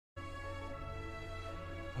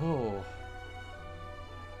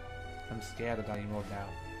I'm scared of dying mode now.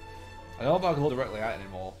 I don't know if I can look directly at it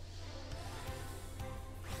anymore.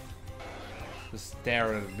 Just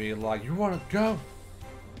staring at me like, you wanna go?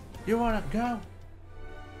 You wanna go?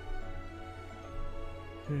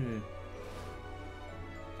 I'm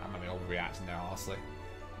gonna be overreacting now, honestly.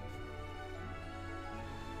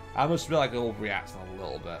 I must be like overreacting a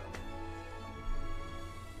little bit.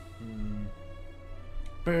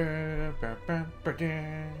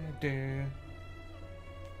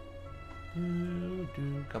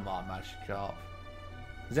 Come on, Magikarp.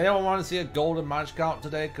 Does anyone want to see a golden Magikarp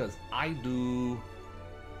today? Because I do.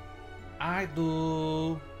 I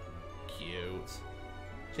do. Cute.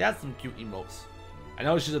 She has some cute emotes. I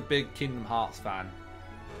know she's a big Kingdom Hearts fan.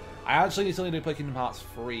 I actually still need to play Kingdom Hearts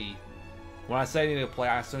 3. When I say I need to play,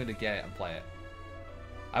 I still need to get it and play it.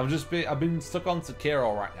 I've been stuck on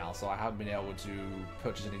Sekiro right now, so I haven't been able to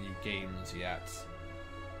purchase any new games yet.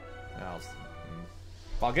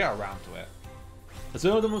 But I'll get around to it. As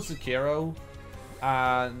soon as I'm done with Sekiro,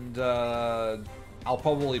 and I'll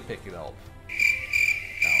probably pick it up.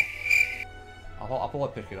 No. I'll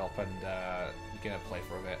probably pick it up and begin to play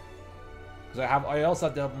for a bit. Because I also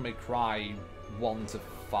have Devil May Cry 1 to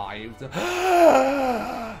 5.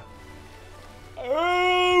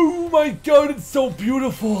 Oh my god, it's so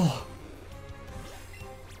beautiful!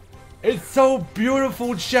 It's so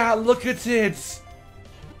beautiful, chat, look at it!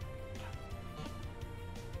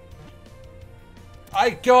 I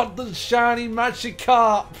got the shiny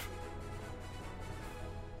Magikarp!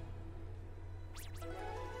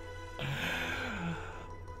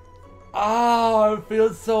 Oh, I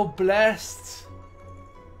feel so blessed!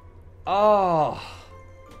 Oh!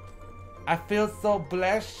 I feel so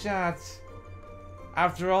blessed, chat!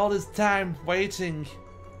 After all this time waiting,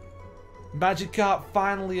 Magikarp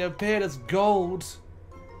finally appeared as gold.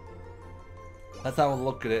 Let's have a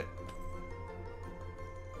look at it.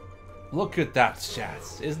 Look at that, chat.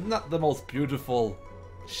 Isn't that the most beautiful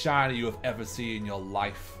shiny you have ever seen in your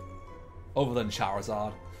life? Other than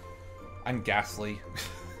Charizard. And Ghastly.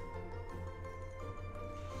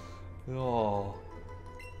 Oh.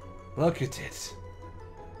 Look at it.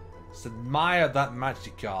 Just admire that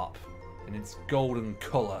Magikarp. In its golden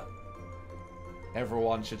colour.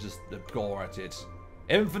 Everyone should just gore at it.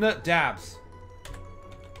 Infinite dabs.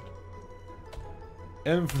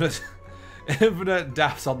 Infinite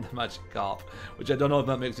dabs on the Magikarp. Which I don't know if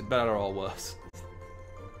that makes it better or worse.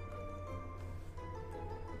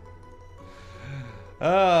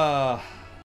 Ah.